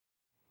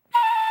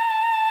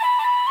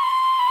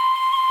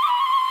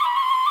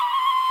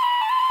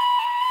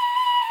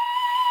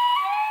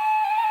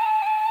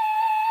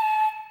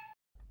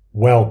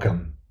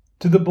Welcome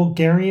to the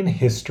Bulgarian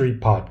History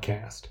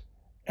Podcast,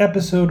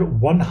 episode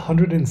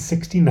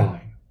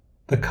 169,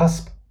 The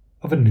Cusp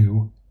of a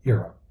New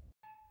Era.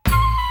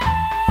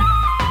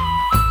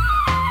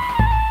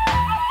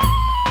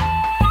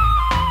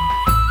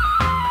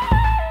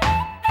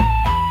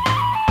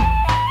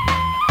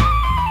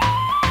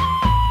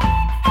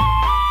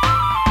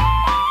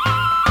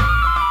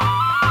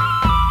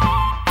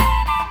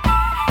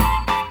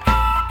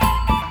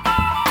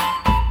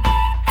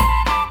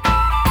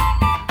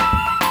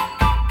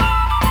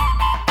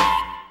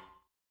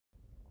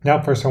 Now,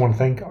 first I want to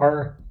thank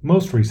our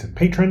most recent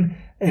patron,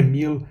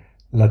 Emil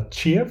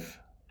Lavchiev,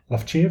 I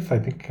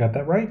think I got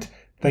that right.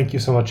 Thank you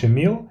so much,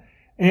 Emil.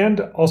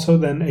 And also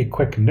then a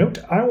quick note,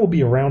 I will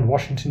be around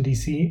Washington,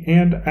 D.C.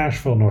 and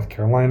Asheville, North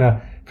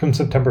Carolina from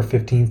September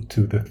 15th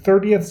to the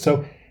 30th.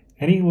 So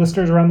any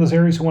listeners around those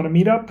areas who want to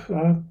meet up,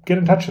 get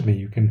in touch with me.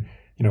 You can,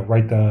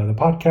 write the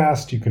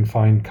podcast. You can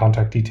find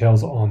contact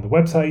details on the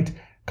website, a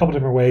couple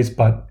different ways,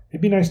 but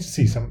it'd be nice to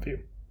see some of you.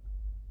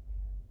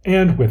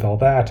 And with all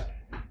that,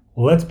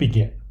 let's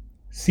begin.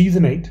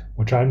 Season 8,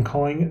 which I'm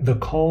calling The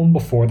Calm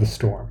Before the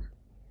Storm.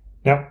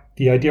 Now,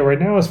 the idea right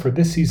now is for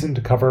this season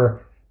to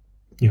cover,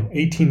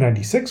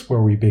 1896,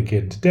 where we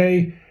begin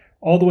today,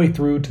 all the way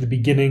through to the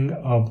beginning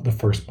of the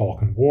First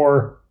Balkan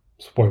War,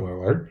 spoiler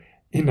alert,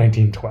 in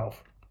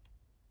 1912.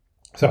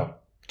 So,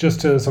 just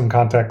to some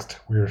context,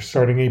 we're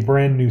starting a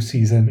brand new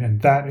season,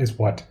 and that is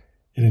what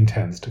it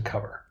intends to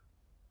cover.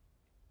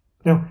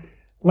 Now,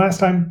 last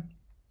time,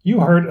 you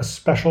heard a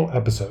special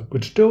episode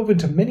which dove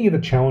into many of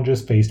the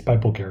challenges faced by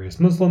Bulgaria's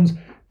Muslims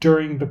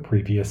during the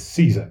previous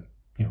season,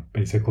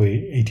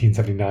 basically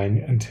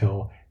 1879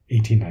 until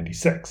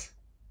 1896.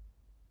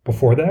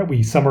 Before that,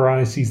 we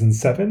summarized Season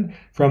 7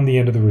 from the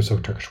end of the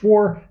Russo-Turkish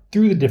War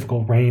through the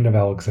difficult reign of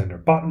Alexander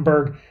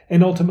Battenberg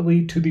and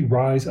ultimately to the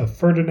rise of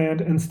Ferdinand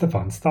and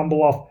Stefan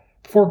Stambolov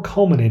before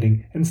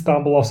culminating in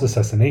Stambolov's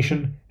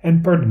assassination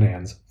and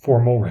Ferdinand's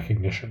formal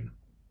recognition.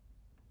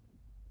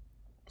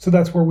 So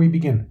that's where we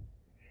begin.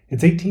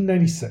 It's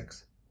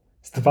 1896.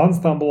 Stefan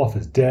Stambolov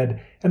is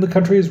dead, and the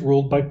country is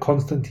ruled by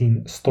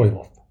Konstantin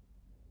Stoilov.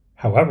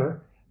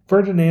 However,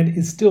 Ferdinand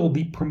is still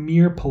the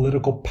premier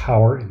political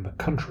power in the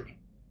country.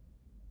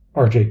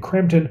 R.J.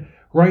 Crampton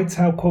writes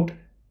how, quote,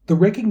 "The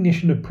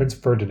recognition of Prince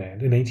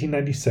Ferdinand in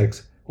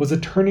 1896 was a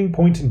turning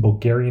point in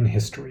Bulgarian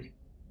history.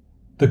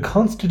 The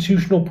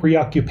constitutional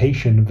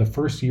preoccupation of the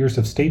first years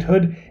of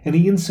statehood and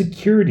the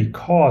insecurity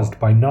caused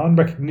by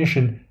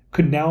non-recognition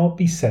could now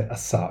be set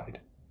aside.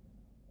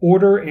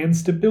 Order and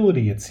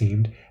stability, it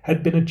seemed,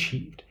 had been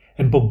achieved,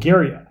 and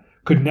Bulgaria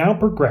could now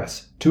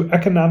progress to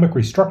economic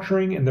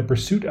restructuring and the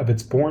pursuit of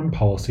its foreign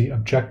policy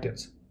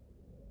objectives.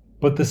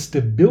 But the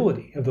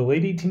stability of the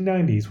late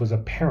 1890s was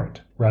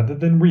apparent rather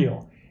than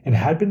real and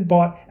had been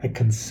bought at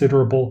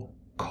considerable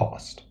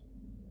cost."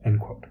 End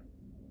quote.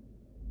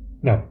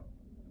 Now,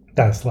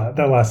 that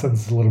last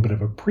sentence is a little bit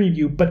of a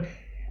preview, but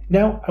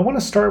now I want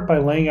to start by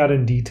laying out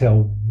in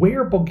detail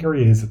where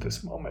Bulgaria is at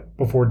this moment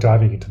before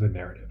diving into the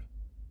narrative.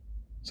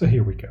 So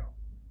here we go.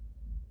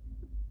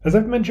 As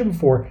I've mentioned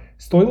before,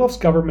 Stoilov's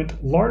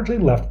government largely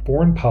left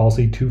foreign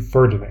policy to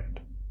Ferdinand,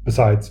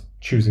 besides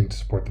choosing to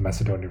support the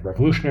Macedonian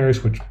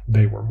revolutionaries, which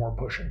they were more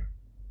pushing.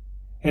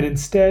 And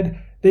instead,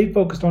 they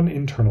focused on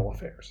internal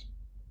affairs.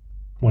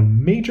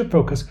 One major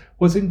focus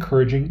was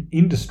encouraging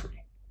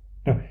industry.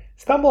 Now,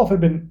 Stambolov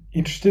had been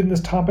interested in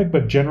this topic,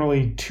 but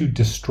generally too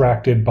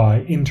distracted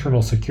by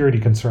internal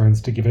security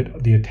concerns to give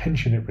it the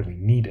attention it really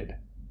needed.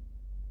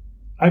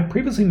 I've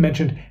previously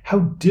mentioned how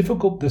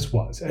difficult this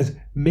was, as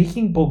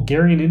making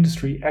Bulgarian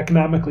industry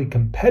economically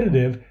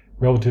competitive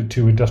relative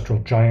to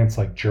industrial giants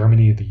like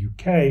Germany and the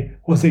UK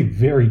was a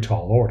very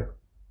tall order.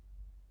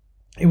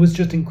 It was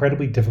just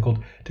incredibly difficult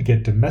to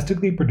get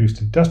domestically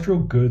produced industrial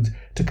goods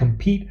to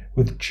compete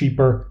with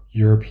cheaper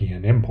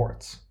European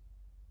imports.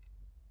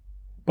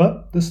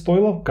 But the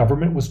Stoilov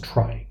government was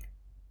trying.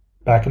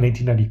 Back in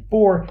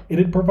 1894, it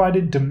had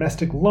provided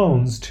domestic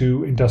loans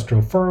to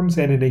industrial firms,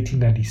 and in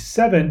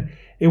 1897,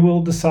 it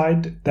will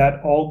decide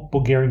that all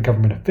Bulgarian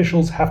government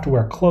officials have to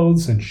wear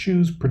clothes and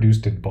shoes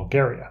produced in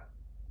Bulgaria.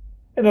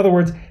 In other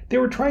words, they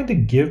were trying to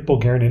give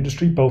Bulgarian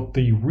industry both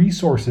the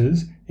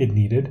resources it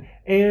needed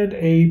and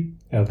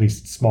at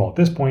least small at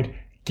this point,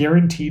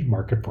 guaranteed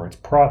market for its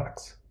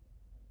products.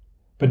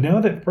 But now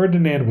that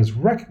Ferdinand was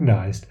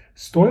recognized,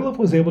 Stoilov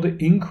was able to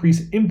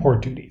increase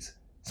import duties,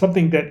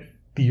 something that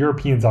the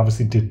Europeans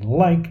obviously didn't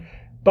like,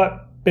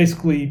 but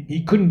basically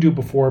he couldn't do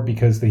before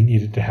because they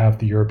needed to have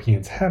the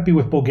Europeans happy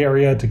with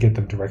Bulgaria to get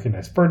them to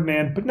recognize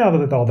Ferdinand, but now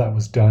that all that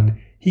was done,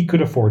 he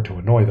could afford to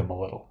annoy them a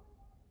little.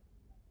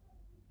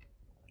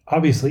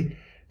 Obviously,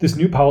 this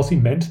new policy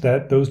meant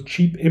that those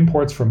cheap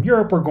imports from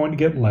Europe were going to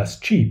get less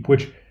cheap,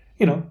 which,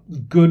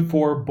 good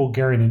for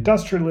Bulgarian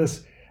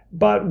industrialists,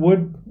 but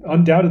would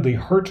undoubtedly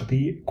hurt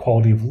the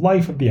quality of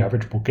life of the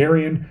average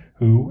Bulgarian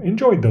who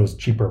enjoyed those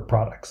cheaper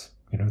products.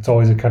 It's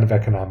always a kind of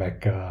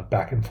economic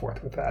back and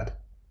forth with that.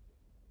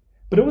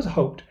 But it was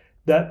hoped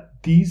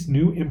that these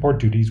new import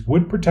duties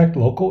would protect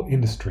local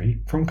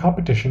industry from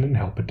competition and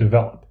help it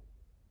develop.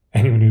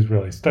 Anyone who's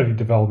really studied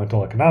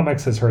developmental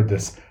economics has heard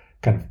this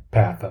kind of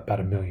path about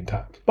 1,000,000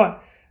 times.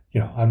 But,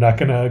 I'm not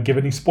going to give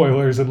any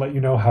spoilers and let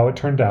you know how it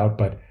turned out,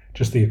 but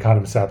just the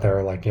economists out there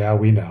are like, yeah,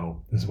 we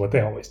know. This is what they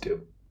always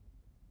do.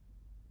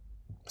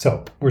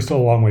 So we're still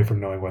a long way from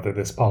knowing whether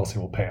this policy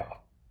will pay off.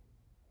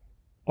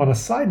 On a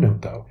side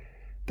note, though,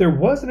 there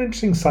was an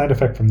interesting side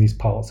effect from these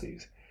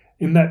policies,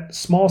 in that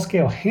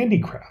small-scale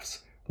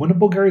handicrafts, one of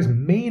Bulgaria's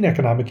main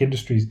economic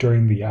industries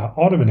during the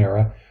Ottoman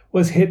era,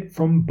 was hit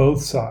from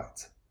both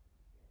sides.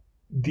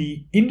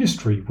 The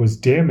industry was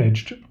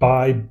damaged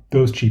by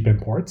those cheap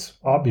imports,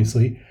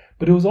 obviously,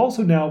 but it was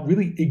also now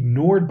really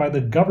ignored by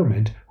the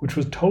government, which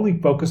was totally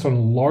focused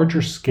on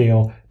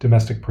larger-scale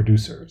domestic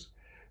producers.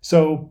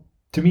 So,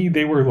 to me,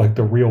 they were like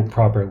the real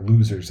proper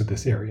losers of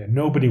this area.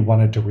 Nobody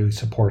wanted to really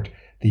support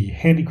the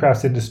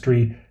handicrafts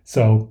industry,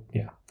 so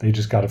they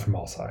just got it from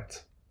all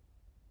sides.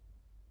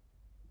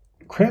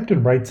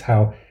 Crampton writes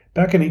how,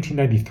 back in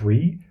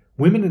 1893,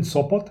 women in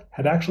Sopot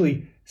had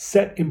actually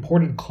set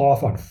imported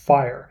cloth on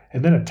fire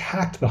and then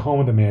attacked the home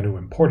of the man who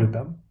imported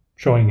them,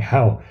 showing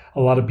how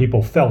a lot of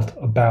people felt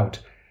about,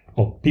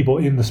 people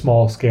in the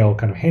small-scale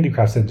kind of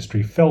handicrafts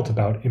industry felt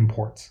about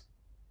imports.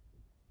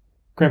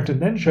 Crampton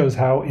then shows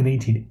how, in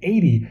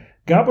 1880,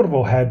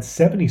 Gabrovo had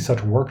 70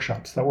 such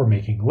workshops that were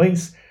making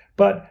lace,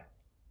 but,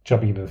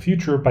 jumping into the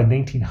future, by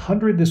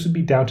 1900 this would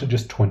be down to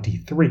just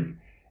 23,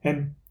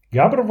 and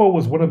Gabrovo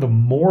was one of the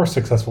more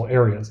successful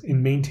areas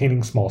in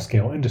maintaining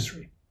small-scale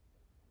industry.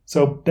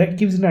 So that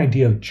gives an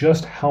idea of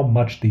just how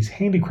much these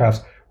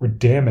handicrafts were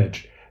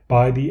damaged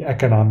by the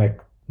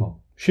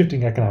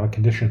shifting economic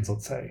conditions,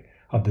 let's say,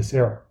 of this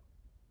era.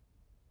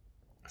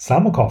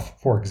 Samokov,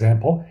 for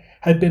example,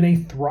 had been a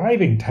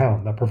thriving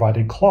town that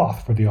provided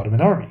cloth for the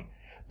Ottoman army,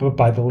 but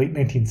by the late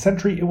 19th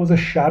century it was a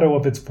shadow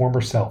of its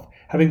former self,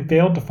 having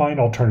failed to find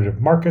alternative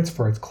markets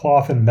for its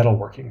cloth and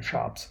metalworking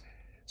shops.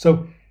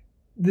 So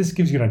this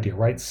gives you an idea,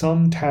 right?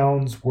 Some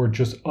towns were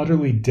just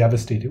utterly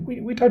devastated.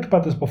 We talked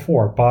about this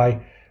before,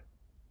 by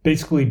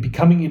basically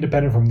becoming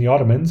independent from the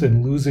Ottomans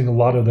and losing a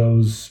lot of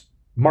those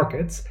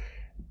markets.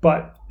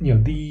 But,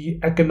 the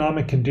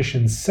economic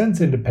conditions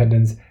since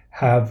independence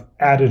have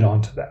added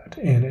on to that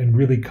and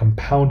really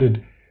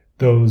compounded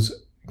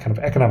those kind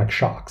of economic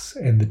shocks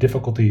and the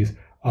difficulties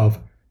of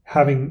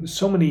having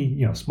so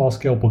many,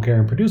 small-scale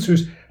Bulgarian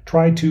producers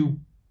try to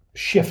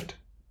shift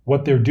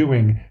what they're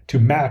doing to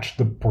match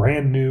the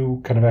brand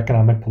new kind of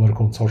economic,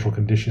 political, and social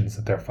conditions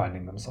that they're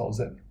finding themselves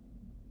in.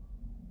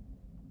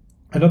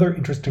 Another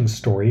interesting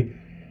story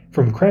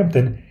from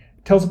Crampton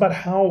tells about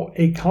how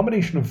a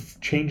combination of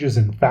changes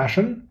in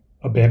fashion,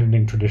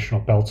 abandoning traditional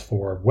belts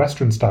for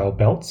Western-style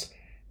belts,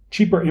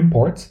 cheaper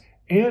imports,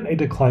 and a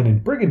decline in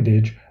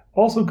brigandage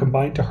also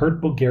combined to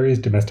hurt Bulgaria's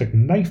domestic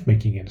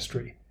knife-making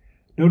industry,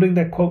 noting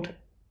that, quote,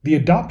 the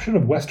adoption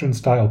of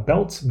Western-style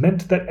belts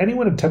meant that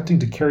anyone attempting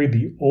to carry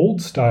the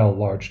old-style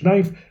large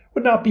knife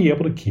would not be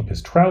able to keep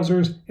his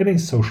trousers in a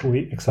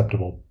socially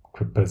acceptable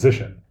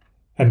position,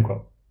 end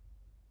quote.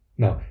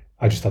 Now,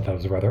 I just thought that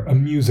was a rather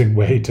amusing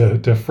way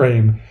to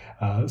frame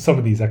some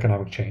of these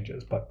economic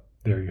changes, but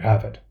there you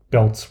have it.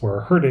 Belts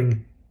were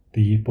hurting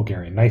the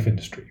Bulgarian knife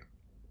industry.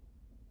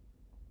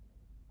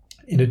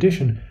 In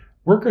addition,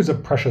 workers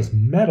of precious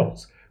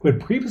metals, who had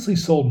previously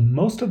sold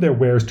most of their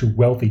wares to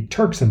wealthy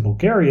Turks in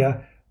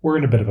Bulgaria, were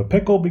in a bit of a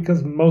pickle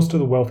because most of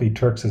the wealthy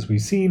Turks, as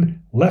we've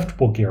seen, left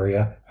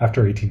Bulgaria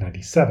after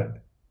 1897.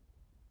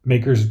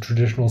 Makers of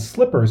traditional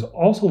slippers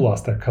also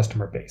lost their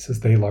customer base as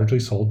they largely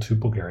sold to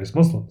Bulgaria's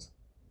Muslims.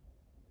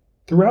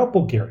 Throughout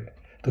Bulgaria,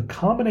 the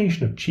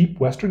combination of cheap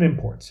Western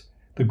imports,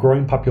 the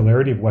growing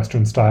popularity of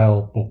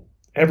Western-style,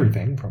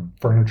 everything from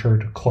furniture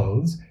to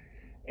clothes,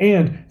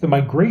 and the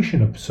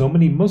migration of so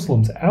many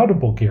Muslims out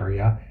of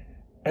Bulgaria,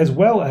 as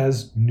well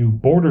as new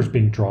borders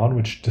being drawn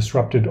which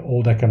disrupted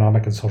old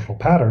economic and social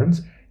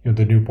patterns,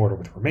 the new border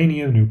with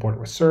Romania, the new border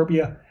with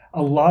Serbia,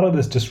 a lot of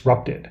this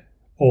disrupted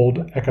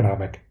old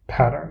economic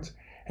patterns.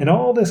 And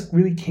all this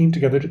really came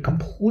together to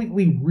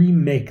completely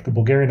remake the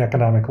Bulgarian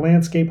economic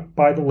landscape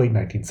by the late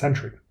 19th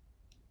century.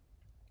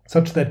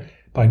 Such that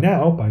by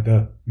now, by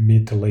the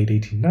mid to late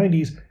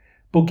 1890s,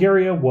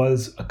 Bulgaria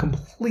was a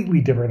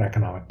completely different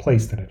economic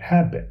place than it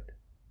had been.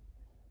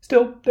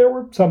 Still, there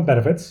were some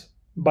benefits.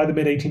 By the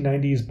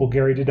mid-1890s,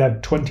 Bulgaria did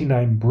have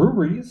 29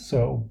 breweries,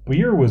 so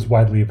beer was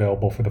widely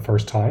available for the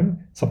first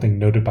time, something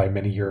noted by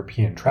many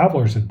European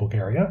travelers in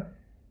Bulgaria.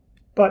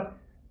 But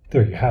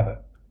there you have it.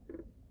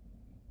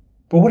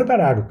 But what about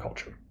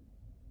agriculture?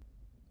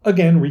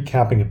 Again,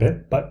 recapping a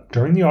bit, but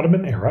during the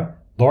Ottoman era,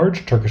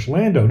 large Turkish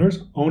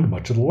landowners owned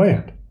much of the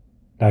land.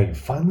 Now you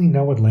finally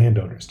know what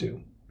landowners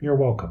do. You're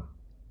welcome.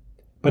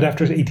 But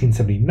after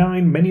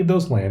 1879, many of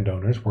those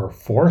landowners were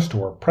forced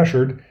or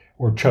pressured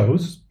or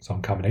chose,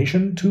 some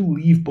combination, to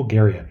leave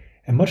Bulgaria,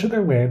 and much of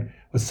their land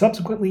was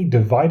subsequently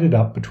divided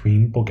up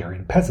between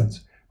Bulgarian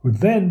peasants, who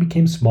then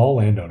became small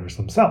landowners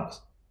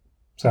themselves.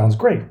 Sounds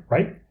great,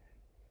 right?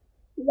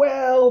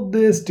 Well,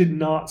 this did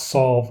not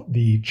solve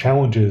the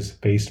challenges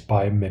faced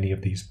by many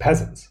of these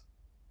peasants.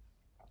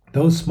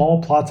 Those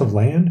small plots of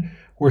land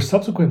were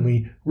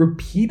subsequently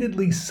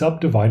repeatedly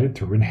subdivided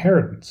through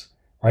inheritance,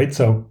 right?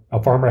 So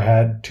a farmer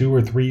had 2 or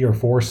 3 or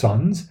 4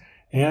 sons,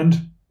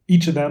 and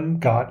each of them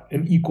got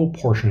an equal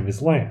portion of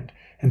his land.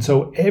 And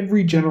so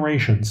every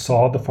generation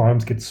saw the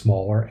farms get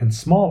smaller and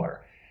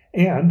smaller.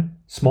 And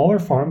smaller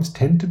farms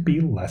tend to be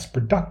less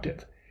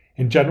productive.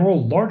 In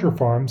general, larger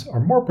farms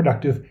are more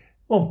productive,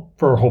 well,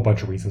 for a whole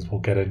bunch of reasons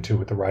we'll get into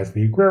with the rise of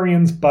the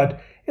agrarians,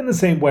 but in the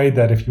same way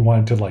that if you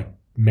wanted to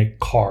make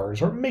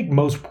cars or make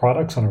most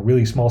products on a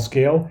really small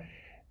scale,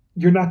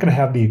 you're not going to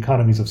have the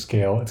economies of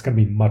scale. It's going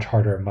to be much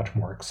harder and much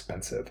more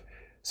expensive.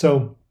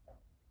 So,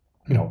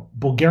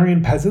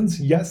 Bulgarian peasants,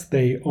 yes,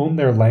 they own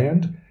their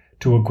land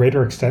to a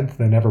greater extent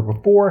than ever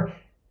before.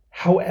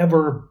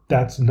 However,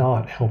 that's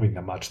not helping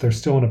them much. They're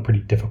still in a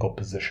pretty difficult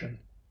position.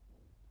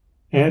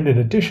 And in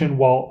addition,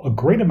 while a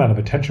great amount of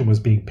attention was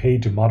being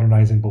paid to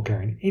modernizing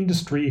Bulgarian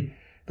industry,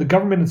 the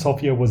government in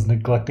Sofia was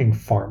neglecting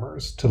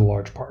farmers to the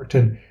large part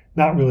and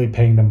not really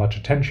paying them much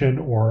attention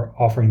or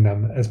offering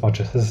them as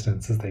much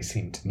assistance as they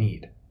seemed to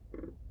need.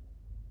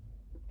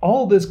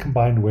 All this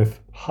combined with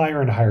higher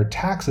and higher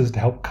taxes to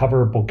help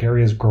cover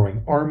Bulgaria's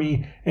growing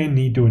army and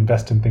need to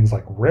invest in things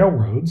like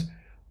railroads,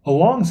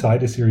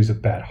 alongside a series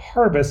of bad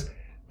harvests,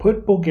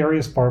 put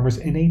Bulgaria's farmers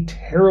in a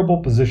terrible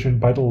position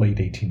by the late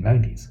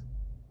 1890s.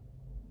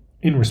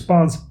 In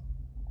response,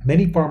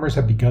 many farmers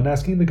have begun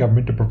asking the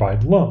government to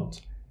provide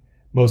loans.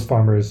 Most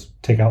farmers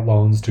take out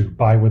loans to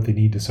buy what they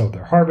need to sow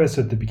their harvest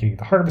at the beginning of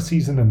the harvest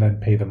season and then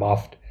pay them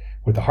off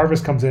when the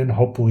harvest comes in.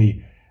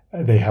 Hopefully,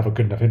 they have a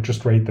good enough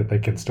interest rate that they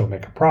can still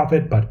make a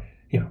profit. But,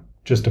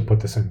 just to put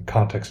this in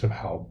context of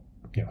how,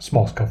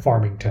 small-scale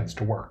farming tends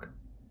to work.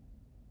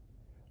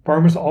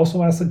 Farmers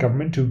also ask the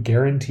government to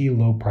guarantee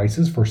low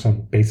prices for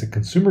some basic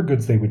consumer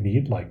goods they would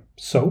need, like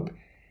soap.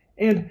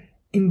 And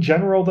in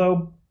general,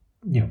 though,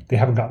 they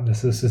haven't gotten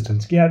this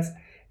assistance yet,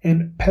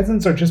 and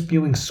peasants are just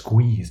feeling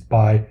squeezed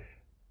by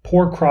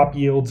poor crop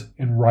yields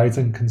and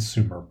rising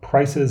consumer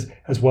prices,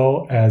 as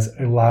well as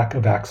a lack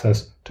of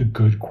access to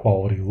good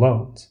quality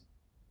loans.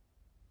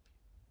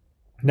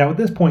 Now, at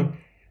this point,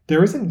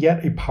 there isn't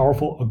yet a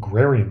powerful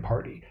agrarian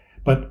party,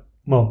 but,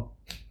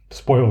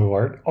 spoiler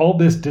alert, all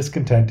this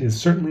discontent is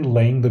certainly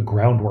laying the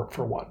groundwork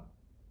for one.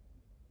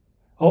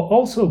 I'll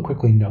also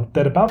quickly note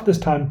that about this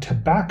time,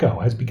 tobacco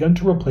has begun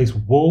to replace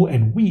wool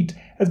and wheat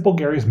as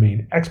Bulgaria's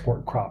main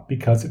export crop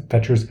because it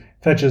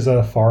fetches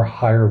a far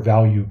higher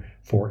value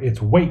for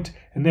its weight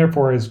and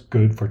therefore is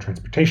good for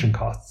transportation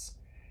costs.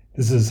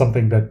 This is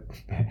something that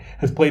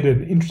has played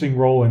an interesting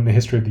role in the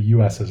history of the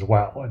U.S. as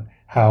well, and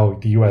how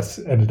the U.S.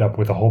 ended up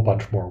with a whole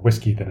bunch more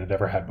whiskey than it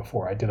ever had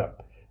before. I did an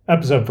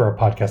episode for a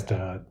podcast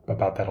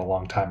about that a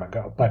long time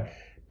ago. But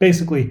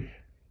basically,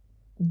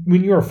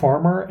 when you're a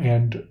farmer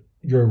and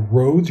your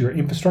roads, your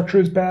infrastructure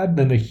is bad,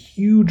 then a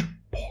huge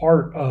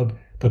part of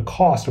the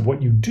cost of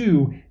what you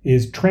do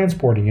is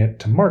transporting it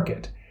to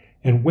market.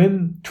 And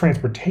when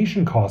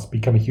transportation costs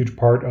become a huge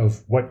part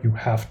of what you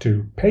have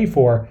to pay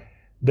for,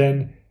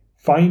 then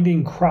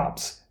finding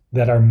crops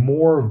that are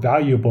more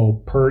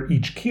valuable per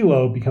each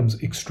kilo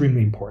becomes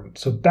extremely important.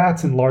 So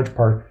that's in large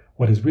part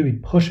what is really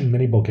pushing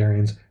many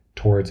Bulgarians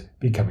towards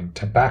becoming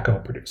tobacco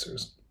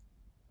producers.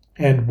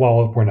 And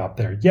while we're not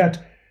there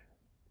yet,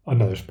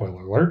 another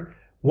spoiler alert,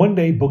 one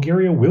day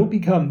Bulgaria will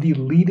become the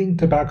leading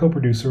tobacco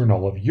producer in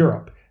all of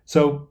Europe.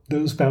 So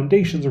those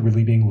foundations are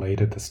really being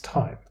laid at this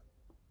time.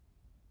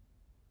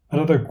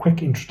 Another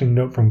quick interesting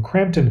note from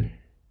Crampton,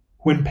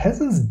 when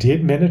peasants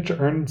did manage to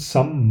earn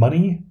some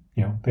money,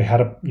 they had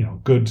a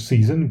good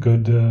season,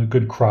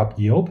 good crop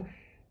yield.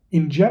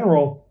 In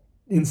general,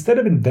 instead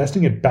of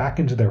investing it back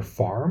into their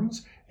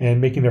farms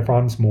and making their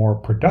farms more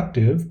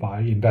productive by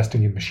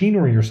investing in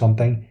machinery or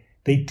something,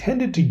 they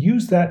tended to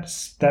use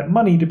that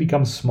money to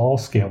become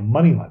small-scale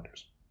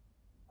moneylenders.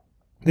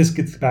 This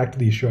gets back to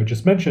the issue I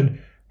just mentioned,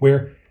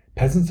 where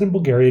peasants in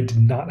Bulgaria did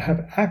not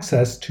have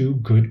access to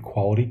good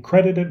quality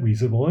credit at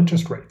reasonable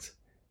interest rates.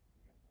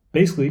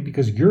 Basically,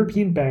 because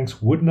European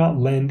banks would not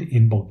lend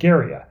in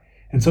Bulgaria,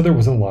 and so there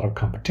wasn't a lot of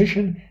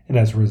competition, and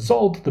as a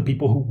result, the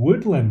people who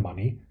would lend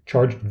money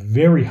charged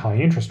very high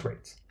interest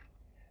rates.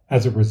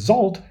 As a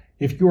result,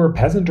 if you were a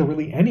peasant or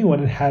really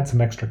anyone and had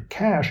some extra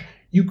cash,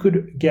 you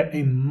could get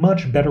a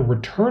much better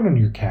return on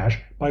your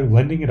cash by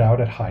lending it out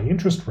at high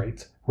interest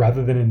rates,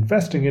 rather than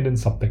investing it in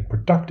something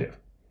productive.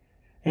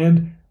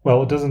 And,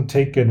 it doesn't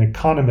take an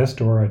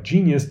economist or a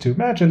genius to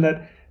imagine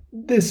that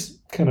this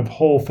kind of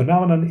whole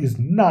phenomenon is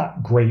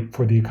not great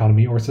for the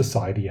economy or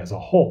society as a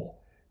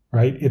whole,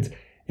 right?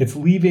 It's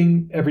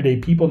leaving everyday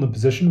people in the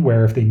position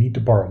where if they need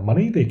to borrow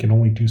money, they can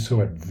only do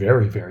so at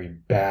very, very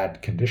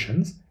bad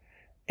conditions.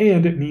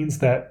 And it means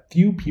that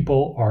few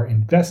people are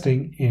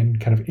investing in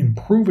kind of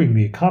improving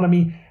the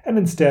economy and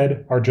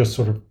instead are just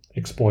sort of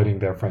exploiting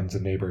their friends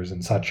and neighbors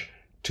and such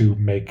to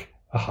make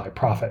a high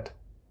profit.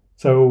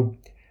 So,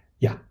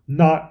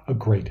 not a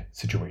great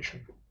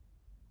situation.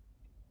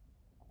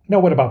 Now,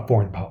 what about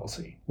foreign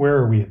policy? Where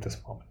are we at this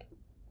moment?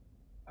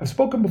 I've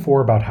spoken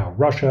before about how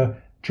Russia,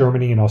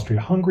 Germany, and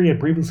Austria-Hungary had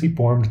previously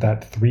formed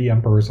that Three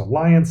Emperors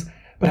Alliance,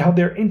 but how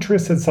their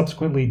interests had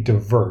subsequently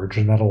diverged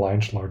and that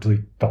alliance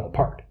largely fell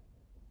apart.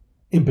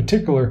 In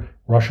particular,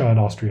 Russia and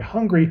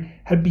Austria-Hungary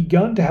had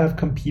begun to have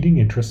competing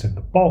interests in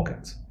the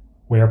Balkans,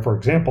 where, for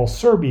example,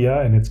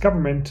 Serbia and its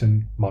government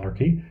and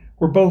monarchy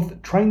were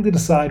both trying to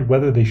decide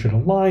whether they should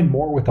align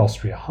more with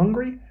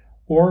Austria-Hungary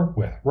or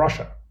with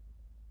Russia.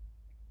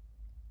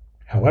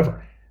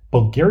 However,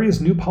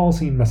 Bulgaria's new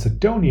policy in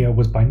Macedonia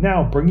was by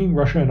now bringing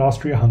Russia and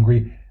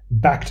Austria-Hungary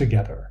back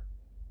together.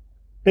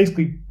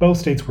 Basically, both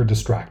states were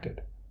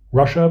distracted,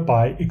 Russia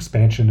by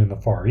expansion in the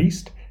Far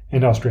East,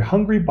 and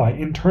Austria-Hungary by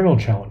internal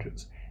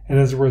challenges, and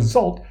as a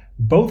result,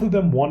 both of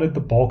them wanted the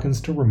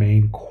Balkans to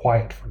remain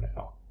quiet for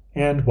now.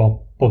 And,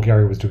 well,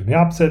 Bulgaria was doing the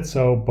opposite,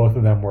 so both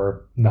of them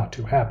were not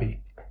too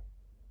happy.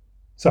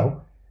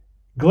 So,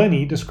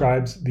 Glenny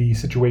describes the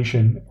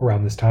situation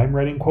around this time,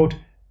 writing, quote,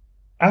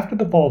 "After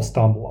the fall of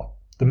Stambul,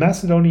 the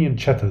Macedonian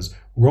Chetas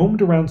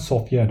roamed around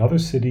Sofia and other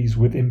cities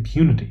with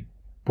impunity,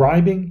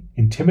 bribing,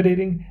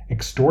 intimidating,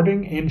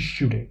 extorting, and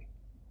shooting.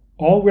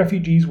 All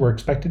refugees were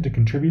expected to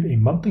contribute a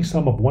monthly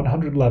sum of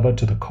 100 leva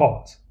to the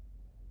cause.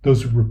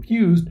 Those who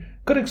refused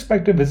could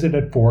expect a visit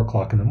at 4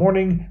 o'clock in the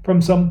morning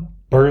from some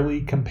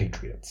burly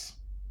compatriots."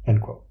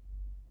 End quote.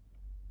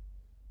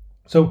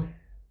 So,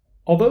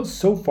 although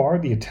so far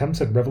the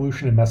attempts at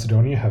revolution in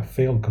Macedonia have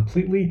failed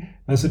completely,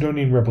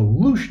 Macedonian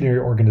revolutionary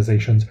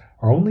organizations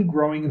are only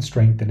growing in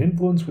strength and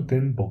influence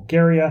within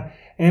Bulgaria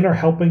and are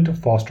helping to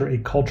foster a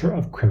culture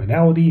of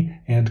criminality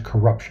and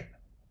corruption.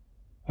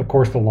 Of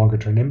course, the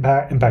longer-term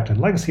impact and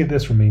legacy of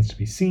this remains to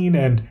be seen,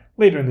 and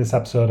later in this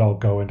episode I'll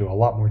go into a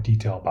lot more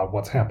detail about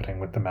what's happening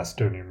with the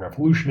Macedonian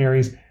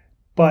revolutionaries,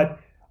 but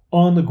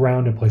on the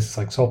ground in places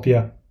like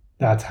Sofia,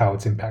 that's how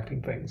it's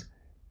impacting things.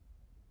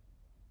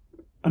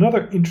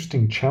 Another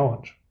interesting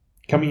challenge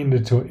coming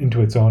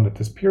into its own at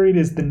this period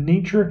is the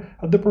nature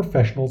of the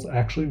professionals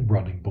actually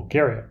running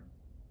Bulgaria.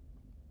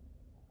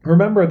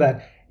 Remember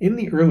that in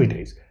the early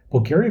days,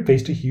 Bulgaria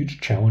faced a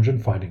huge challenge in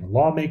finding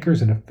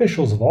lawmakers and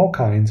officials of all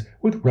kinds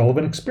with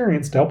relevant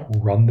experience to help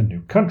run the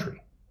new country.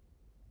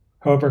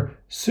 However,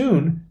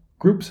 soon,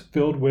 groups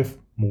filled with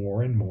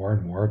more and more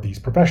and more of these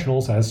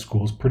professionals as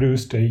schools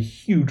produced a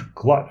huge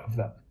glut of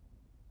them.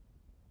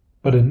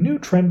 But a new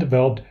trend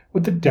developed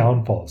with the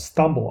downfall of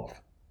Stambulov.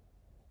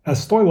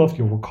 As Stoilov,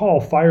 you'll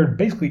recall, fired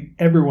basically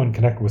everyone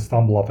connected with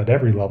Stambulov at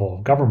every level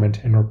of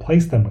government and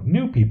replaced them with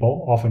new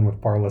people, often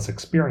with far less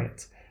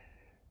experience.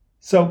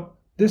 So,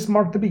 this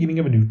marked the beginning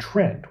of a new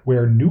trend,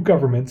 where new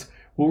governments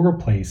will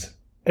replace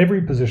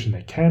every position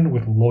they can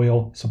with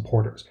loyal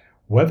supporters,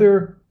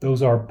 whether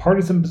those are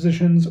partisan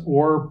positions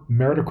or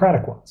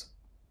meritocratic ones.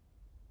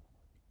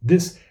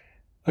 This,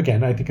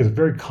 again, I think is a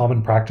very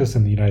common practice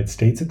in the United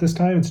States at this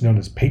time. It's known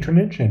as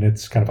patronage, and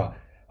it's kind of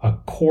a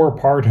core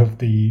part of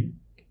the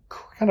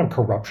kind of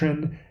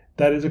corruption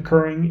that is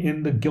occurring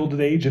in the Gilded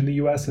Age in the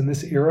US in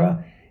this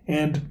era,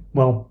 and,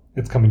 well,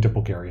 it's coming to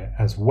Bulgaria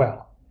as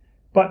well.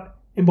 But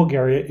in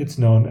Bulgaria, it's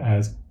known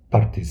as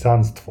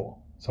partizanstvo,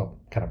 so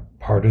kind of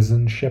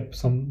partisanship,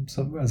 some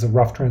as a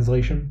rough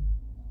translation.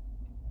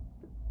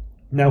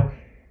 Now,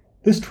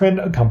 this trend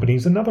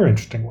accompanies another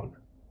interesting one.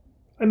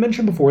 I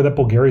mentioned before that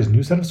Bulgaria's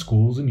new set of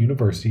schools and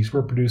universities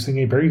were producing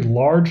a very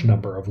large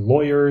number of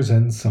lawyers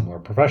and similar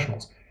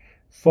professionals,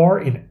 far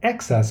in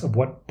excess of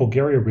what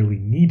Bulgaria really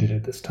needed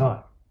at this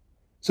time.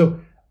 So,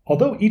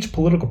 although each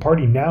political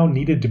party now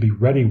needed to be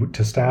ready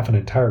to staff an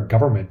entire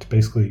government,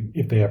 basically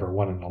if they ever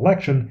won an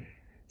election,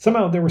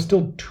 somehow there were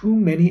still too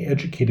many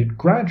educated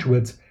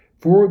graduates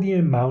for the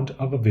amount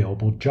of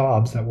available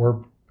jobs that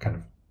were kind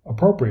of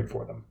appropriate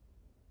for them.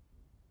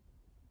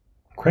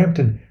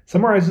 Crampton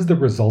summarizes the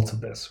results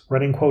of this,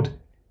 writing, quote,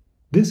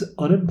 "This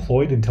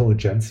unemployed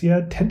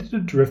intelligentsia tended to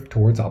drift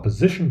towards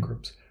opposition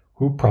groups,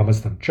 who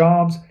promised them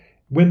jobs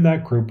when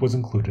that group was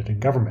included in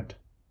government.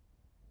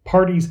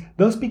 Parties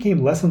thus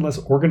became less and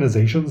less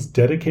organizations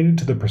dedicated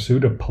to the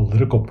pursuit of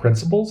political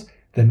principles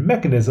than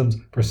mechanisms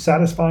for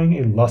satisfying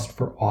a lust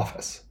for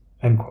office."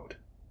 End quote.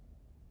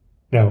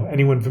 Now,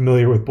 anyone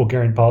familiar with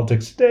Bulgarian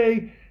politics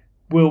today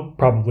will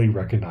probably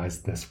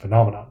recognize this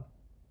phenomenon.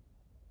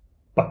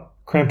 But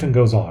Crampton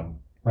goes on,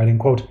 writing,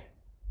 quote,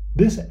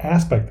 "This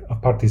aspect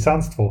of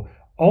partizanstvo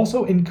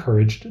also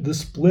encouraged the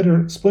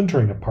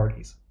splintering of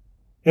parties.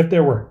 If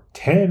there were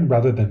 10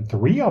 rather than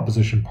 3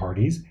 opposition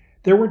parties,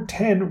 there were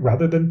 10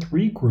 rather than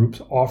 3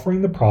 groups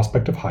offering the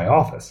prospect of high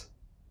office.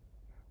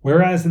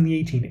 Whereas in the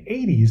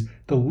 1880s,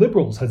 the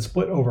liberals had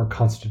split over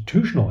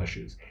constitutional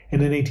issues,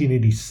 and in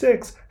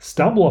 1886,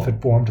 Stambulov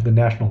had formed the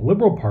National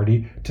Liberal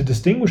Party to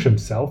distinguish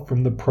himself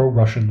from the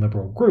pro-Russian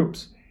liberal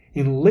groups.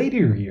 In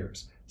later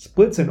years,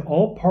 splits in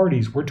all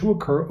parties were to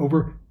occur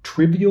over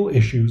trivial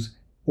issues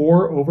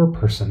or over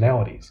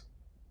personalities.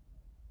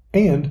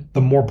 And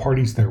the more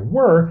parties there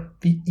were,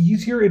 the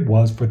easier it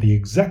was for the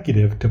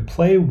executive to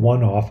play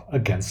one off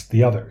against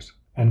the others."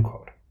 End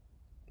quote.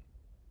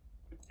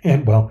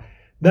 And, well,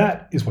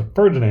 that is what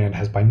Ferdinand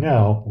has by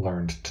now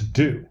learned to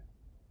do.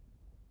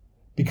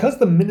 Because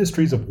the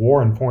ministries of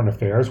war and foreign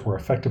affairs were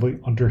effectively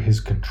under his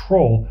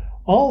control,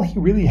 all he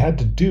really had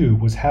to do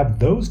was have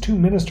those 2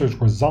 ministers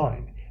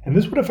resign, and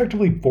this would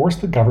effectively force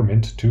the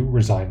government to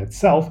resign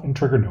itself and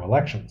trigger new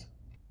elections.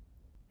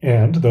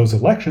 And those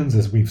elections,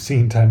 as we've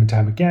seen time and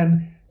time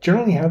again,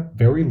 generally have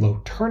very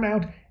low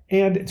turnout,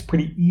 and it's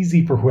pretty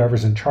easy for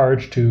whoever's in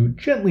charge to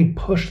gently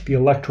push the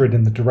electorate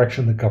in the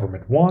direction the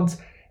government wants,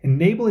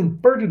 enabling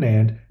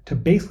Ferdinand to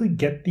basically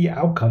get the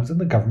outcomes in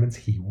the governments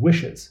he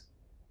wishes.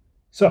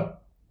 So,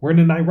 we're in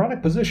an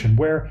ironic position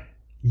where,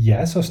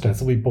 yes,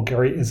 ostensibly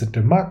Bulgaria is a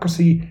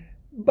democracy,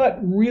 but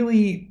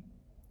really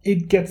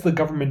it gets the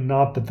government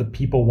not that the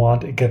people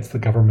want, it gets the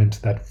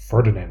government that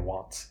Ferdinand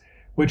wants,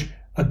 which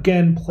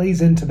again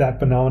plays into that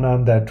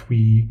phenomenon that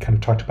we kind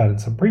of talked about in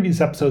some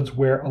previous episodes,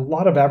 where a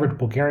lot of average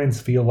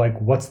Bulgarians feel like,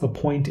 what's the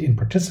point in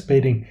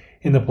participating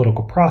in the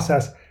political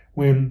process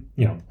when,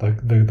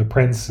 the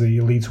prince, the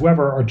elites,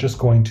 whoever, are just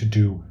going to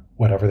do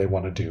whatever they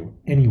want to do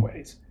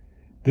anyways.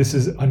 This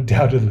is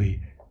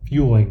undoubtedly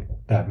fueling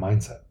that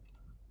mindset.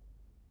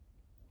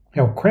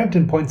 Now,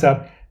 Crampton points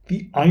out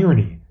the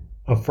irony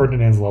of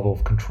Ferdinand's level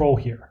of control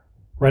here,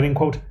 writing,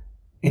 quote,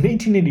 "In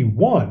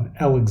 1881,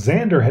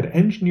 Alexander had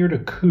engineered a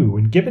coup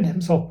and given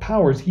himself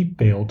powers he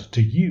failed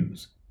to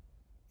use.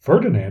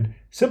 Ferdinand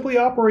simply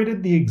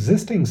operated the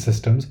existing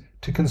systems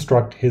to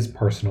construct his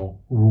personal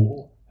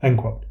rule." End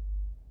quote.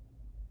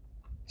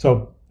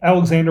 So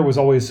Alexander was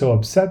always so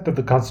upset that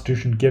the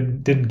Constitution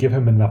didn't give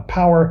him enough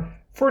power.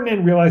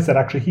 Ferdinand realized that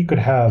actually he could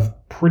have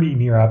pretty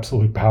near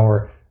absolute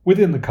power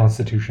within the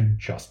Constitution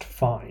just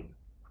fine.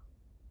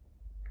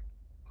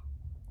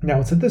 Now,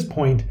 it's at this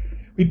point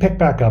we pick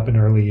back up in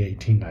early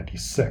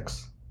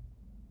 1896.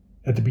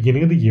 At the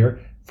beginning of the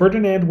year,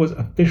 Ferdinand was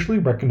officially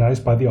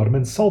recognized by the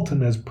Ottoman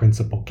Sultan as Prince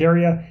of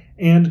Bulgaria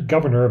and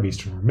Governor of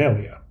Eastern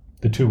Rumelia.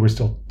 The two were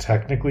still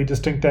technically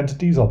distinct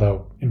entities,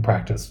 although in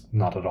practice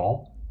not at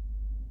all.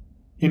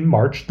 In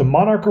March, the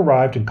monarch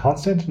arrived in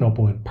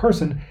Constantinople in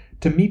person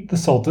to meet the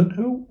Sultan,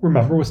 who,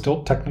 remember, was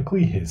still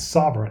technically his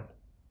sovereign.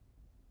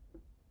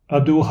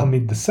 Abdul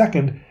Hamid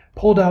II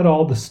pulled out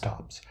all the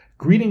stops,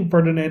 greeting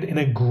Ferdinand in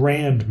a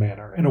grand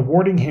manner and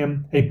awarding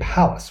him a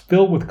palace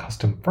filled with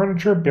custom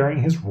furniture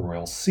bearing his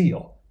royal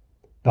seal.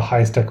 The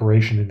highest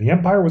decoration in the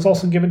empire was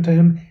also given to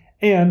him,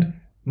 and,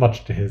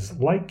 much to his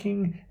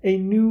liking, a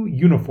new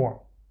uniform,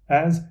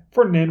 as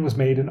Ferdinand was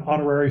made an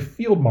honorary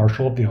field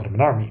marshal of the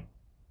Ottoman army.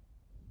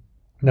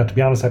 Now, to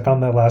be honest, I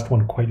found that last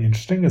one quite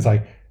interesting, as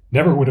I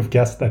never would have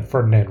guessed that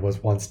Ferdinand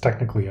was once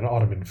technically an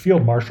Ottoman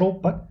field marshal,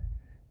 but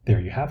there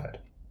you have it.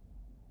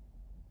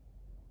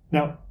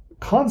 Now,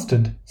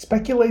 Constant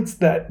speculates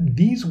that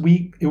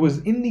it was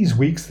in these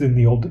weeks in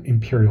the old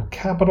imperial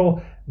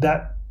capital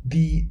that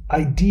the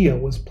idea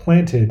was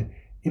planted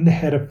in the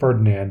head of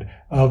Ferdinand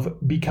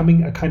of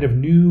becoming a kind of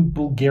new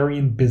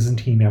Bulgarian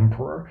Byzantine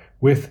emperor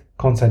with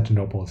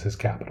Constantinople as his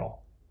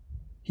capital.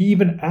 He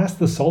even asked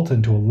the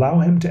Sultan to allow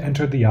him to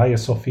enter the Hagia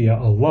Sophia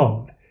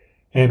alone,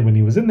 and when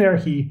he was in there,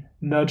 he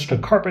nudged a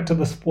carpet to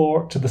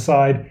the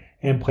side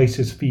and placed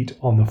his feet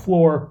on the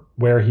floor,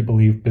 where he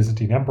believed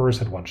Byzantine emperors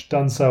had once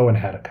done so, and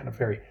had a kind of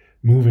very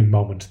moving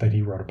moment that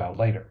he wrote about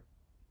later.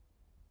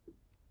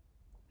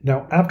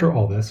 Now, after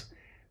all this,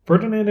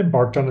 Ferdinand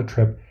embarked on a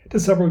trip to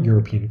several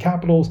European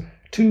capitals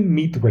to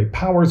meet the great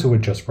powers who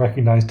had just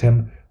recognized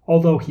him,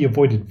 although he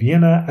avoided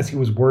Vienna as he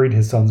was worried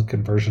his son's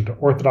conversion to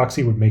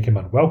Orthodoxy would make him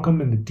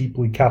unwelcome in the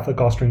deeply Catholic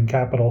Austrian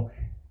capital,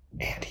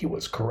 and he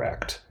was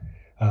correct.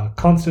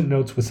 Constant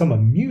notes with some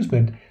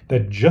amusement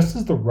that just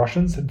as the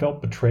Russians had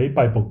felt betrayed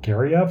by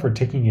Bulgaria for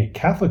taking a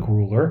Catholic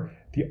ruler,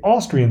 the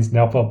Austrians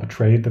now felt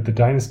betrayed that the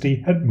dynasty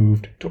had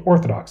moved to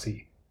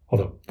Orthodoxy,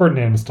 although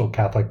Ferdinand was still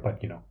Catholic,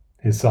 but,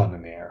 his son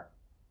in the heir.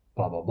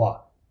 Blah, blah,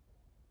 blah.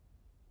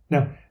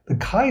 Now, the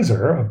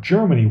Kaiser of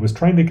Germany was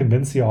trying to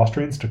convince the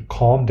Austrians to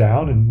calm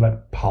down and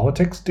let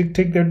politics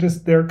dictate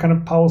their kind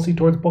of policy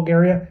towards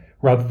Bulgaria,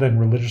 rather than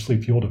religiously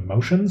fueled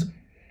emotions,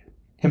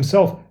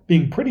 himself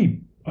being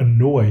pretty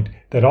annoyed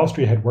that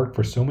Austria had worked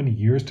for so many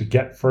years to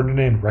get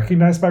Ferdinand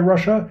recognized by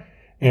Russia,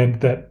 and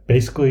that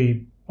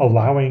basically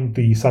allowing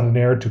the son and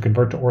heir to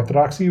convert to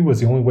Orthodoxy was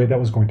the only way that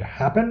was going to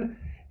happen.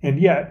 And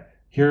yet,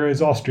 here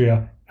is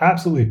Austria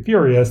absolutely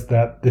furious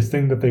that this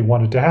thing that they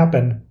wanted to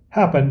happen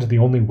happened the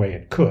only way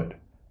it could.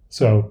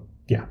 So,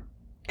 yeah,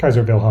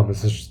 Kaiser Wilhelm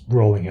is just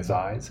rolling his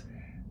eyes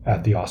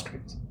at the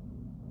Austrians.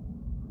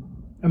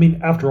 I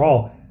mean, after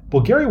all,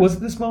 Bulgaria was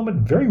at this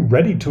moment very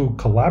ready to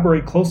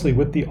collaborate closely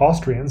with the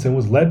Austrians and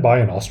was led by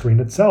an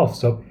Austrian itself.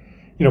 So,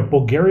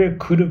 Bulgaria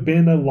could have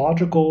been a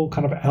logical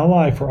kind of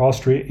ally for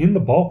Austria in the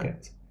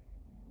Balkans.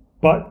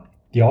 But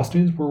the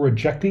Austrians were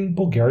rejecting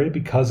Bulgaria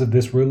because of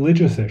this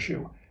religious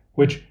issue,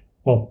 which,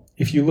 well,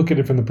 if you look at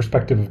it from the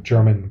perspective of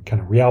German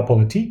kind of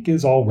realpolitik,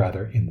 is all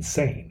rather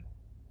insane.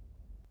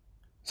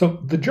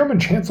 So the German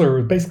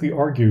chancellor basically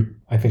argued,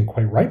 I think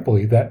quite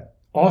rightfully, that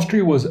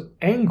Austria was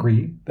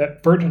angry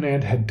that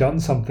Ferdinand had done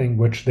something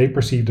which they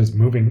perceived as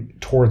moving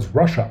towards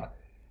Russia,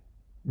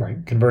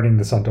 right, converting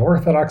the son to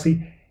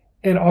Orthodoxy,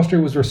 and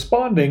Austria was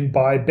responding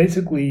by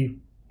basically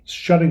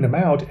shutting them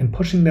out and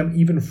pushing them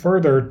even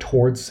further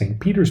towards St.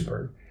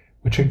 Petersburg,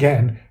 which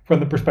again, from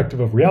the perspective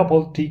of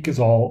realpolitik, is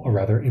all a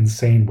rather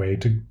insane way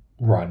to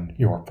run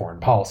your foreign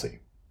policy.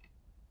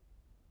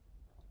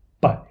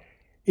 But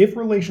if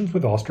relations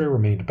with Austria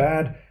remained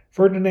bad,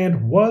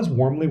 Ferdinand was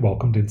warmly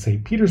welcomed in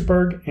St.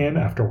 Petersburg and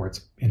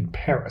afterwards in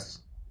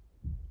Paris.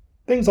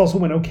 Things also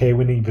went okay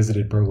when he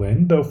visited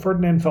Berlin, though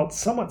Ferdinand felt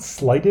somewhat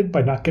slighted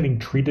by not getting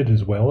treated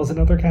as well as in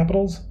other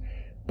capitals.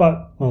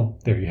 But, well,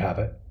 there you have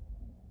it.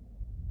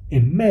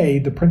 In May,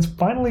 the prince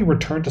finally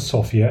returned to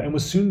Sofia and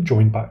was soon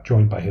joined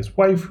by his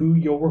wife, who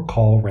you'll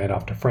recall ran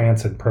off to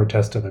France in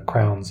protest of the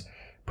crown's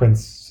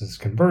prince's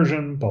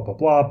conversion, blah, blah,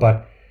 blah.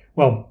 But,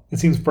 well, it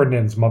seems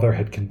Ferdinand's mother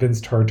had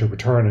convinced her to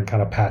return and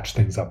kind of patch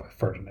things up with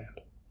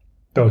Ferdinand,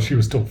 though she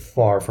was still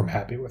far from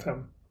happy with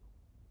him.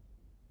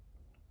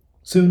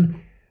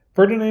 Soon,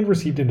 Ferdinand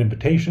received an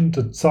invitation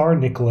to Tsar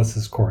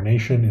Nicholas's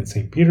coronation in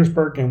St.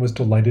 Petersburg and was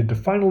delighted to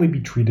finally be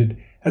treated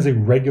as a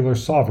regular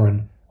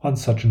sovereign on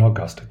such an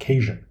august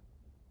occasion.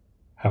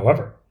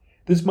 However,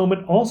 this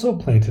moment also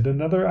planted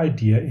another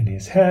idea in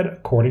his head,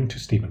 according to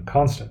Stephen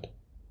Constant.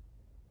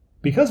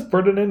 Because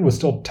Ferdinand was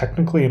still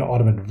technically an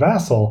Ottoman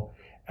vassal,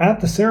 at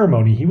the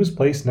ceremony he was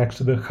placed next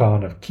to the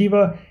Khan of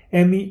Khiva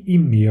and the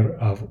Emir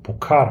of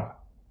Bukhara.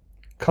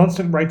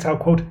 Constant writes how,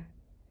 quote,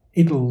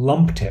 "It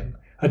lumped him,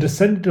 a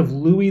descendant of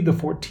Louis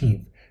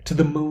XIV, to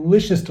the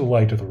malicious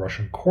delight of the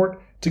Russian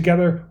court,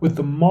 together with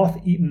the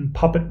moth-eaten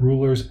puppet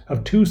rulers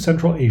of two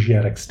Central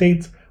Asiatic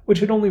states which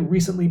had only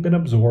recently been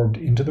absorbed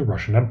into the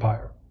Russian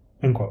Empire."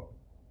 End quote.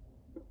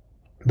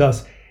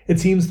 Thus, it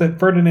seems that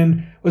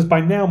Ferdinand was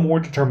by now more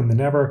determined than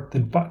ever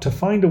to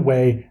find a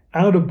way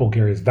out of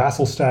Bulgaria's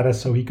vassal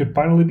status so he could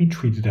finally be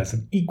treated as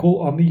an equal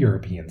on the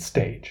European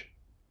stage.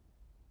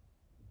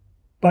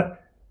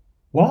 But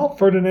while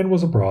Ferdinand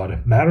was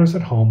abroad, matters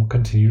at home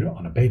continued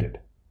unabated.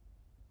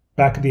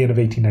 Back at the end of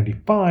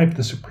 1895,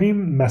 the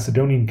Supreme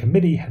Macedonian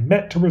Committee had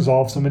met to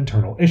resolve some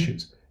internal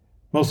issues,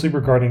 mostly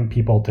regarding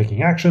people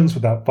taking actions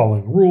without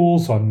following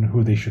rules on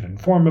who they should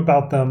inform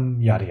about them,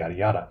 yada yada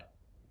yada.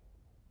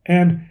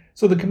 And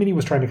so the committee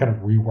was trying to kind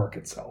of rework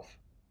itself.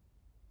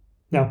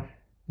 Now,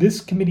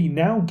 this committee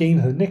now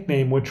gained the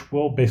nickname which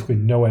we'll basically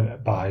know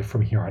it by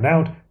from here on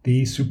out,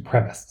 the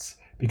Supremists,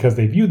 because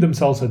they viewed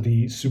themselves as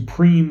the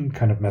supreme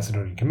kind of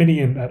Macedonian committee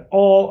and that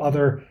all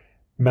other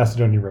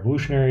Macedonian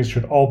revolutionaries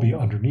should all be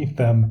underneath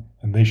them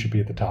and they should be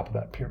at the top of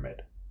that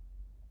pyramid.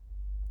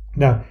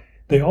 Now,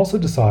 they also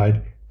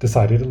decided,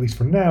 at least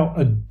for now,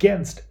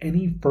 against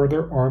any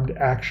further armed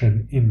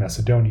action in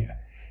Macedonia,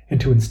 and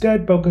to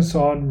instead focus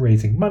on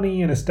raising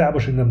money and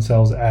establishing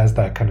themselves as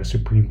that kind of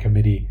supreme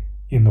committee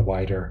in the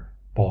wider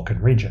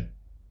Balkan region.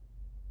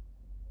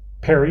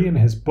 Perry, in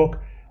his book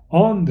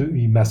on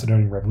the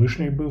Macedonian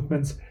revolutionary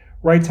movements,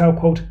 writes how,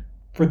 quote,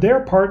 "For their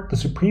part, the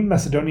Supreme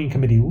Macedonian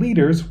Committee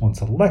leaders,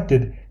 once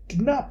elected,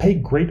 did not pay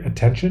great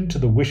attention to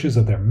the wishes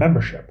of their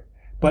membership,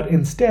 but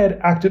instead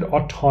acted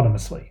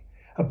autonomously,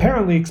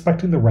 apparently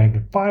expecting the rank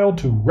and file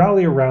to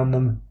rally around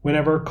them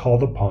whenever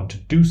called upon to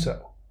do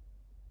so.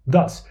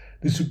 Thus,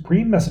 the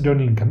Supreme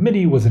Macedonian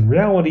Committee was in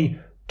reality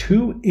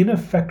two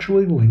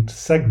ineffectually linked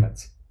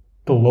segments,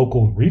 the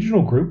local and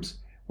regional groups,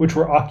 which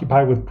were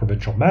occupied with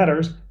provincial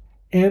matters,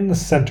 and the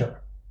center,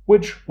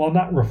 which, while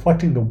not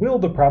reflecting the will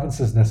of the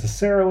provinces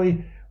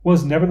necessarily,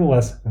 was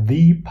nevertheless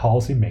the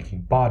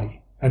policy-making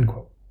body." End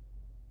quote.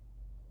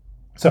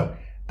 So,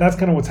 that's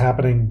kind of what's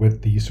happening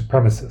with the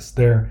supremacists.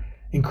 They're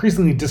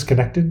increasingly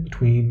disconnected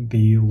between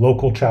the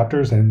local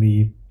chapters and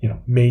the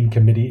main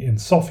committee in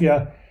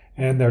Sofia,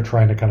 and they're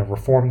trying to kind of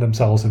reform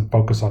themselves and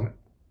focus on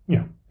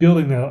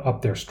building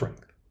up their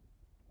strength.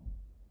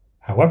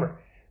 However,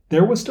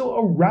 there was still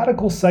a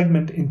radical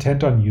segment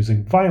intent on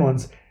using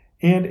violence,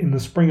 and in the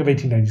spring of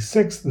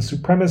 1896, the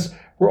supremacists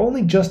were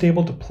only just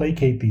able to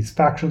placate these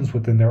factions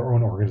within their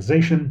own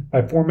organization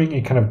by forming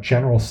a kind of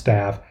general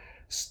staff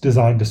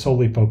designed to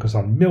solely focus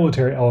on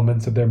military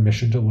elements of their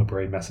mission to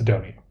liberate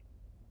Macedonia.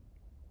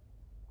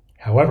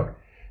 However,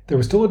 there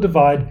was still a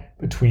divide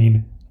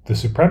between the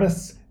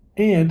supremacists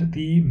and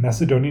the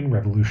Macedonian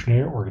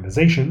Revolutionary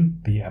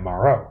Organization, the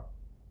MRO.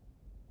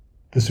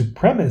 The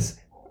supremacists,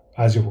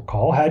 as you'll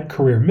recall, had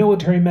career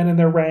military men in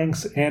their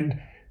ranks, and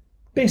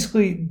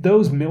basically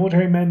those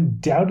military men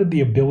doubted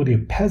the ability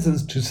of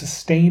peasants to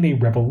sustain a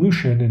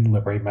revolution and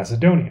liberate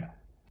Macedonia,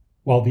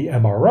 while the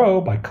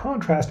MRO, by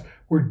contrast,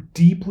 were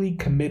deeply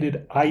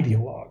committed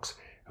ideologues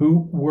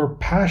who were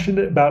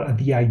passionate about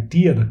the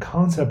idea, the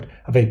concept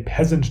of a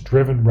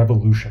peasant-driven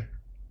revolution.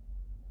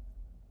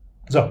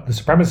 So the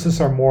supremacists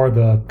are more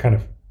the kind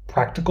of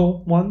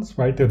practical ones,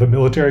 right? They're the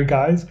military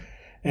guys,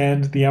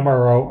 and the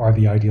MRO are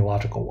the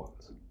ideological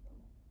ones.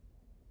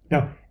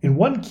 Now, in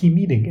one key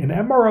meeting, an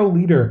MRO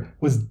leader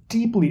was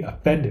deeply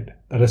offended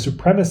that a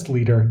supremacist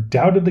leader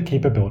doubted the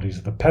capabilities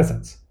of the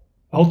peasants,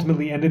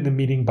 ultimately ending the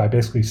meeting by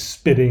basically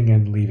spitting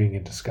and leaving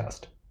in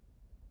disgust.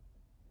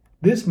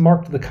 This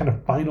marked the kind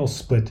of final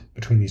split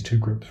between these two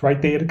groups,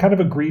 right? They had kind of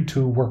agreed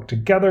to work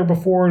together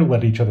before to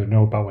let each other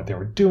know about what they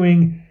were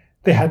doing.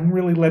 They hadn't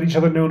really let each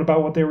other know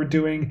about what they were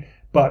doing,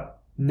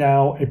 but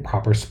now a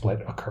proper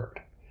split occurred.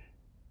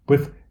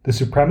 With the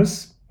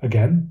supremacists,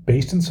 again,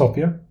 based in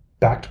Sofia,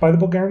 backed by the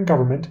Bulgarian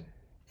government,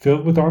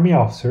 filled with army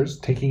officers,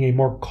 taking a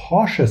more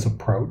cautious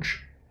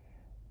approach,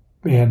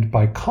 and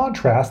by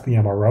contrast, the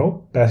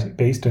MRO,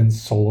 based in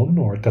Solon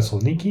or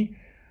Thessaloniki,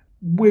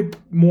 with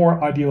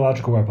more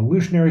ideological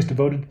revolutionaries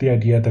devoted to the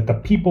idea that the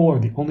people are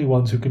the only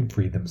ones who can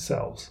free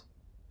themselves.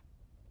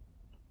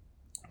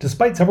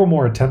 Despite several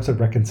more attempts at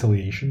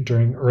reconciliation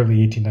during early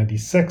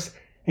 1896,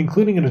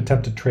 including an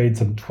attempt to trade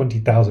some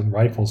 20,000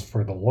 rifles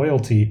for the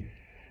loyalty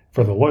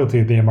of the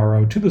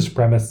MRO to the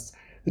supremacists,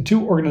 the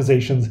two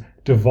organizations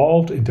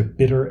devolved into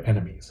bitter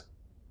enemies.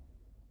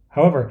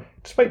 However,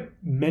 despite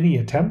many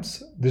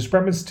attempts the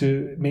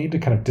supremacists made to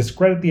kind of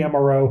discredit the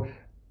MRO,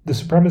 the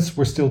supremacists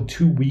were still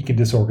too weak and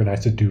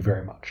disorganized to do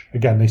very much.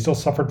 Again, they still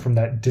suffered from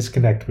that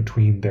disconnect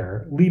between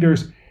their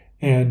leaders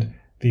and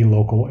the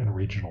local and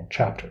regional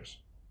chapters.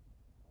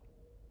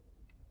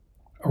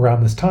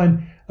 Around this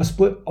time, a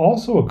split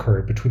also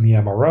occurred between the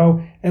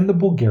MRO and the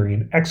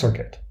Bulgarian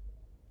Exarchate.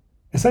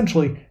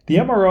 Essentially, the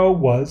MRO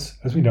was,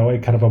 as we know, a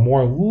kind of a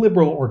more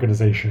liberal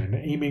organization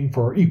aiming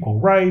for equal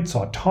rights,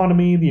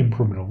 autonomy, the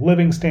improvement of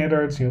living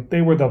standards.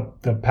 They were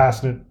the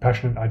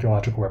passionate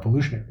ideological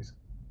revolutionaries.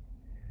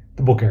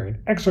 The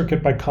Bulgarian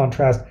Exarchate, by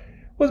contrast,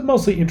 was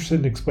mostly interested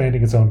in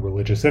expanding its own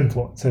religious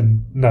influence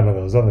and none of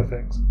those other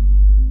things.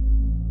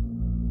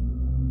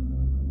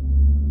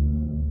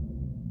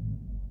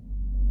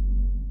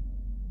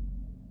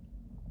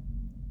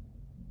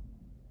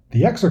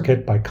 The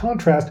Exarchate, by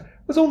contrast,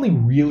 was only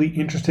really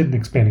interested in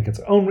expanding its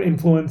own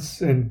influence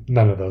and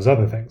none of those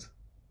other things.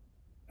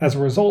 As a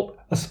result,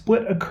 a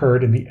split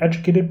occurred in the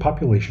educated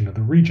population of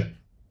the region.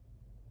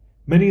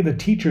 Many of the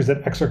teachers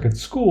at Exarchate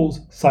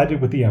schools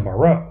sided with the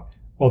MRO,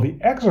 while the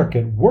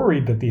Exarchate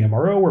worried that the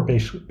MRO were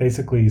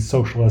basically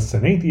socialists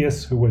and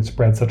atheists who would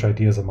spread such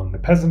ideas among the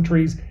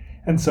peasantries,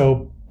 and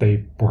so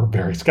they were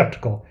very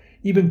skeptical,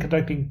 even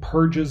conducting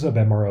purges of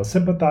MRO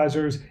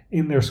sympathizers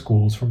in their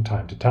schools from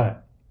time to time.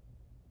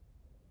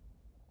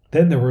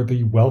 Then there were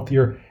the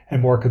wealthier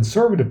and more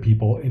conservative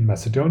people in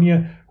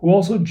Macedonia who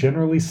also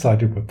generally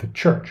sided with the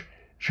church,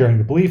 sharing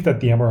the belief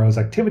that the MRO's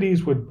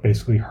activities would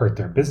basically hurt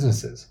their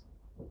businesses.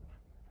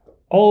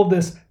 All of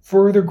this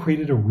further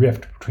created a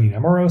rift between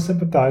MRO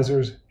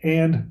sympathizers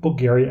and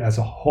Bulgaria as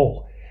a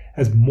whole,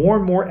 as more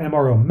and more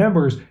MRO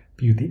members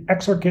viewed the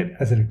Exarchate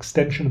as an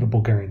extension of the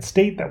Bulgarian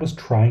state that was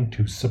trying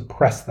to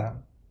suppress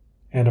them.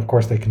 And of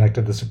course, they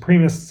connected the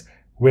supremacists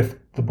with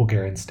the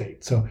Bulgarian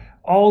state. So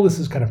all this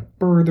is kind of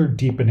further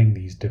deepening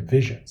these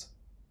divisions.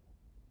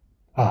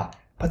 But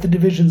the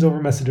divisions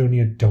over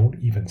Macedonia don't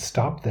even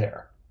stop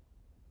there.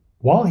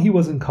 While he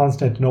was in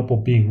Constantinople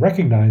being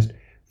recognized,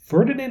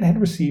 Ferdinand had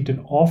received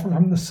an offer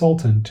from the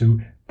Sultan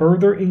to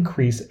further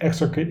increase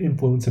Exarchate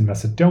influence in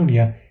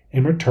Macedonia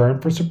in return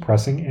for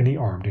suppressing any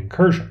armed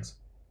incursions.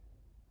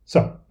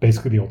 So,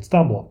 basically the old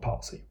Stambulov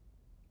policy.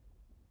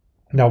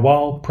 Now,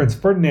 while Prince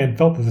Ferdinand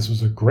felt that this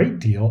was a great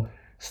deal,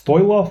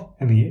 Stoilov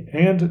and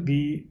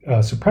the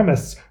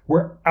supremacists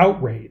were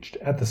outraged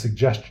at the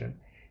suggestion,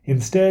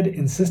 instead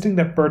insisting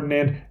that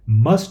Ferdinand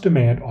must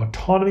demand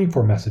autonomy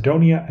for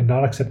Macedonia and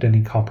not accept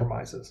any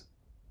compromises.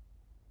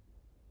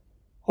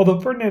 Although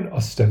Ferdinand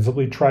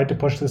ostensibly tried to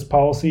push this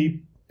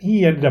policy,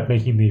 he ended up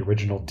making the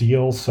original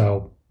deal,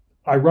 so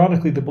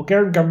ironically the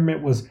Bulgarian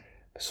government was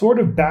sort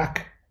of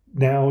back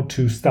now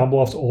to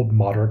Stambulov's old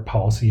moderate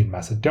policy in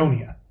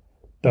Macedonia.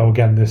 Though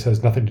again, this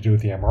has nothing to do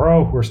with the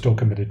MRO, who are still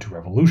committed to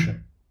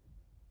revolution.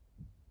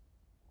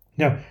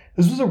 Now,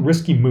 this was a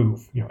risky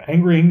move,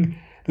 angering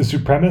the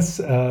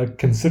supremacists,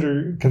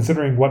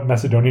 considering what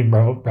Macedonian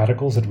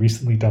radicals had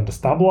recently done to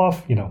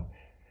Stambulov,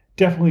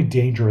 definitely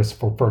dangerous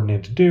for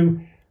Ferdinand to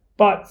do,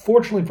 but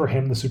fortunately for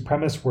him, the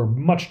supremacists were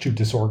much too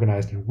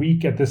disorganized and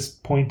weak at this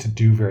point to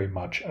do very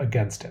much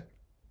against it.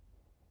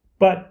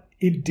 But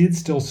it did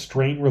still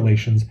strain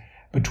relations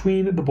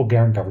between the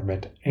Bulgarian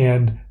government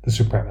and the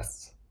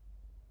supremacists.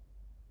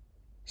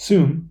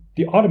 Soon,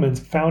 the Ottomans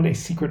found a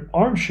secret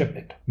arms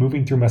shipment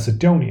moving through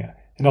Macedonia,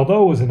 and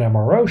although it was an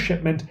MRO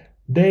shipment,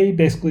 they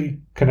basically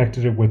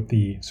connected it with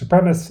the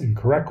supremacists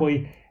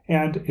incorrectly,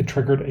 and it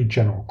triggered a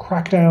general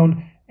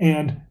crackdown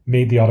and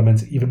made the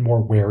Ottomans even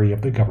more wary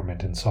of the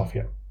government in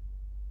Sofia.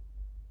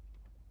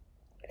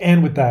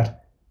 And with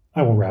that,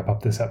 I will wrap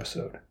up this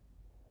episode.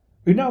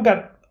 We've now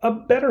got a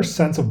better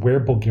sense of where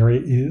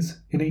Bulgaria is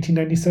in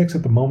 1896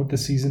 at the moment the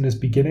season is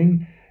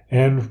beginning,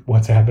 and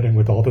what's happening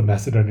with all the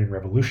Macedonian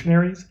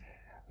revolutionaries.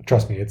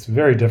 Trust me, it's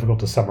very difficult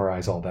to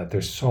summarize all that.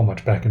 There's so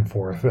much back and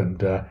forth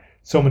and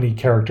so many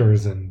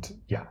characters, and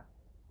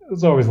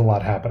there's always a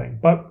lot happening.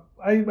 But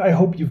I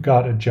hope you've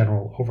got a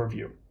general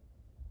overview.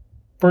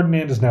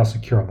 Ferdinand is now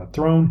secure on the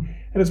throne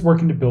and is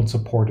working to build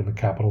support in the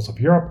capitals of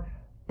Europe,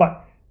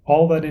 but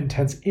all that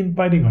intense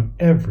infighting on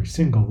every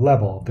single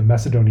level of the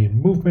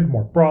Macedonian movement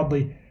more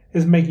broadly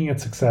is making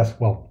its success,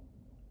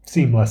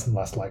 seem less and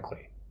less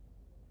likely.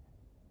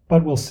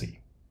 But we'll see.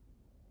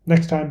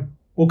 Next time,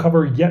 we'll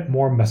cover yet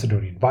more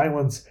Macedonian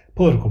violence,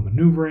 political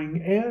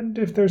maneuvering, and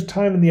if there's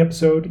time in the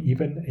episode,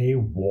 even a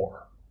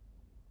war.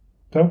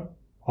 So,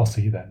 I'll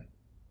see you then.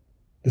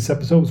 This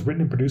episode was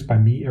written and produced by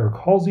me, Eric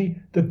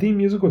Halsey. The theme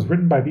music was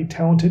written by the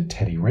talented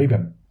Teddy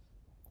Raven.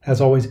 As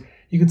always,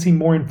 you can see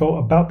more info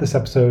about this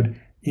episode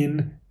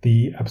in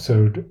the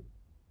episode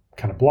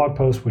kind of blog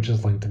post, which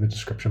is linked in the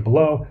description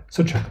below.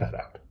 So check that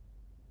out.